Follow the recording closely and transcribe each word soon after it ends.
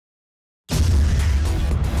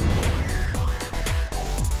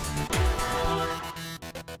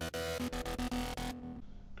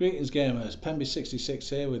Greetings gamers, PEMBY'S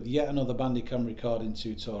here with yet another Bandicam recording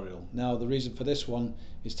tutorial. Now the reason for this one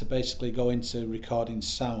is to basically go into recording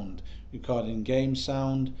sound, recording game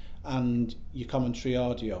sound and your commentary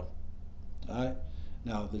audio. Alright,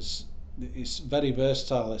 now it's very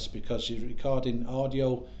versatile because you're recording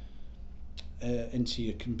audio into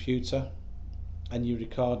your computer and you're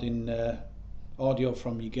recording audio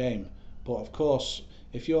from your game. But of course,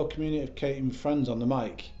 if you're communicating with friends on the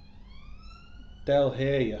mic, they'll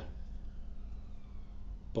hear you,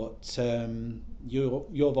 but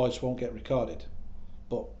your voice won't get recorded.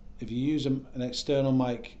 But if you use an external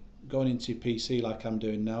mic going into your PC like I'm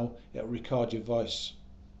doing now, it'll record your voice.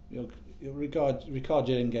 It'll record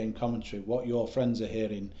your in-game commentary, what your friends are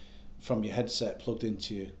hearing from your headset plugged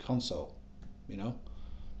into your console, you know.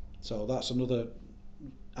 So that's another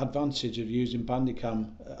advantage of using Bandicam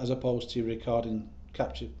as opposed to recording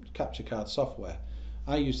capture card software.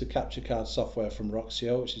 I use the capture card software from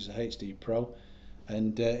Roxio, which is a HD Pro,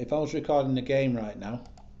 and if I was recording a game right now,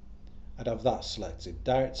 I'd have that selected,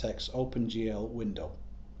 DirectX OpenGL window,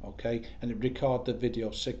 okay, and it record the video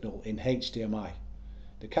signal in HDMI.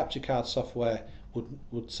 The capture card software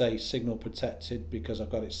would say signal protected because I've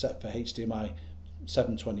got it set for HDMI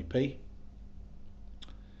 720p.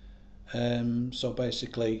 So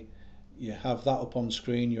basically, you have that up on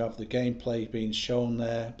screen, you have the gameplay being shown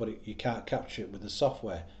there, but you can't capture it with the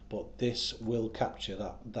software. But this will capture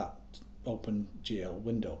that OpenGL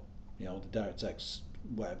window, you know, the DirectX,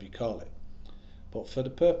 whatever you call it. But for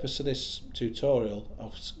the purpose of this tutorial,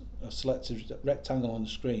 I've selected a rectangle on the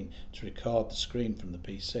screen to record the screen from the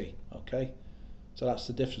PC. Okay, so that's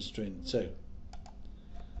the difference between the two.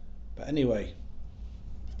 But anyway,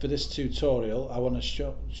 for this tutorial, I want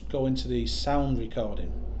to go into the sound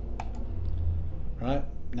recording. Right,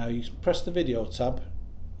 now you press the video tab,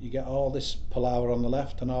 you get all this palaver on the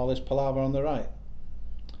left and all this palaver on the right.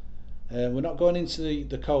 We're not going into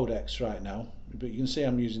the codecs right now, but you can see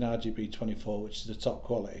I'm using RGB24, which is the top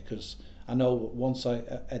quality, because I know once I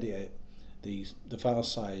edit it, the file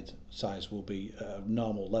size will be at a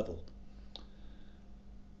normal level.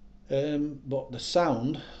 But the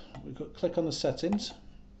sound, we could click on the settings.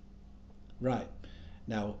 Right,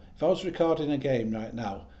 now if I was recording a game right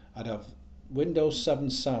now, I'd have Windows 7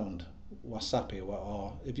 sound, Wasapi,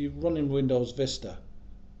 or if you're running Windows Vista,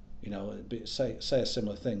 you know, say a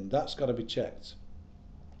similar thing, that's got to be checked.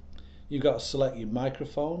 You've got to select your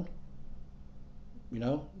microphone, you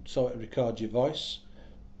know, so it records your voice,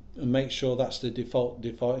 and make sure that's the default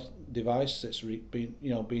device that's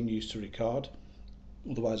being used to record,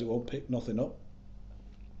 otherwise it won't pick nothing up.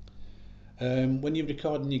 When you're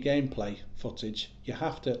recording your gameplay footage, you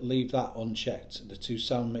have to leave that unchecked, the two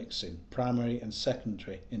sound mixing, primary and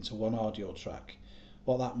secondary, into one audio track.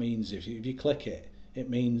 What that means, if you click it, it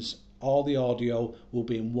means all the audio will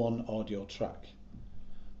be in one audio track.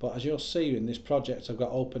 But as you'll see in this project I've got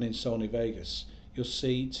open in Sony Vegas, you'll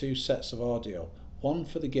see two sets of audio, one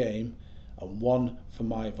for the game and one for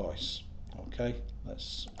my voice. Okay,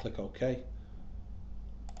 let's click OK.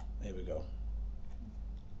 There we go.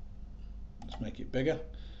 Let's make it bigger.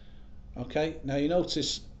 Okay, now you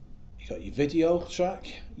notice you've got your video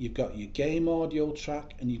track, you've got your game audio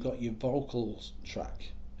track, and you've got your vocals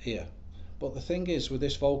track here. But the thing is, with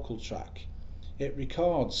this vocal track, it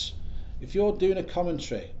records, if you're doing a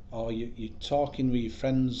commentary or you're talking with your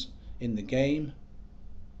friends in the game,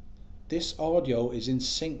 this audio is in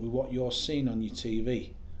sync with what you're seeing on your TV.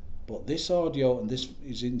 But this audio and this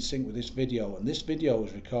is in sync with this video, and this video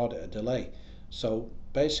is recorded at a delay. So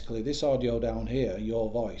basically this audio down here, your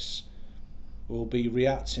voice, will be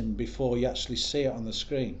reacting before you actually see it on the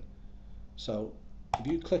screen. So if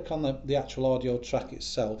you click on the actual audio track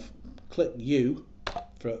itself, click U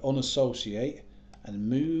for unassociate and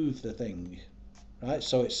move the thing, right,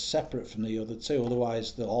 so it's separate from the other two,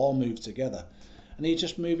 otherwise they'll all move together. And you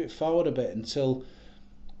just move it forward a bit until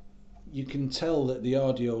you can tell that the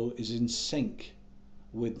audio is in sync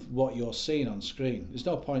with what you're seeing on screen. There's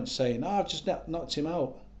no point saying, oh, I've just knocked him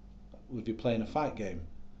out, if you're playing a fight game,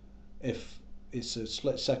 if it's a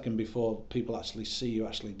split second before people actually see you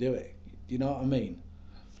actually do it. Do you know what I mean?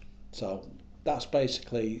 So that's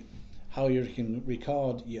basically how you can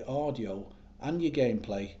record your audio and your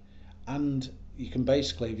gameplay, and you can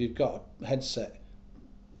basically, if you've got a headset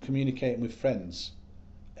communicating with friends,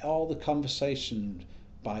 all the conversation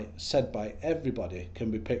said by everybody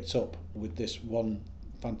can be picked up with this one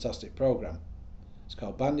fantastic program. It's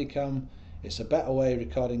called Bandicam. It's a better way of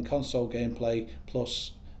recording console gameplay,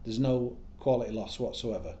 plus there's no quality loss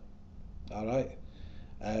whatsoever. Alright,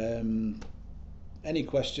 any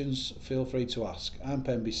questions, feel free to ask. I'm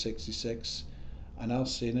PEMBY'S, and I'll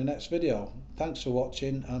see you in the next video. Thanks for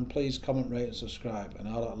watching, and please comment, rate and subscribe and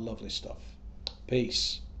all that lovely stuff.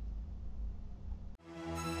 Peace.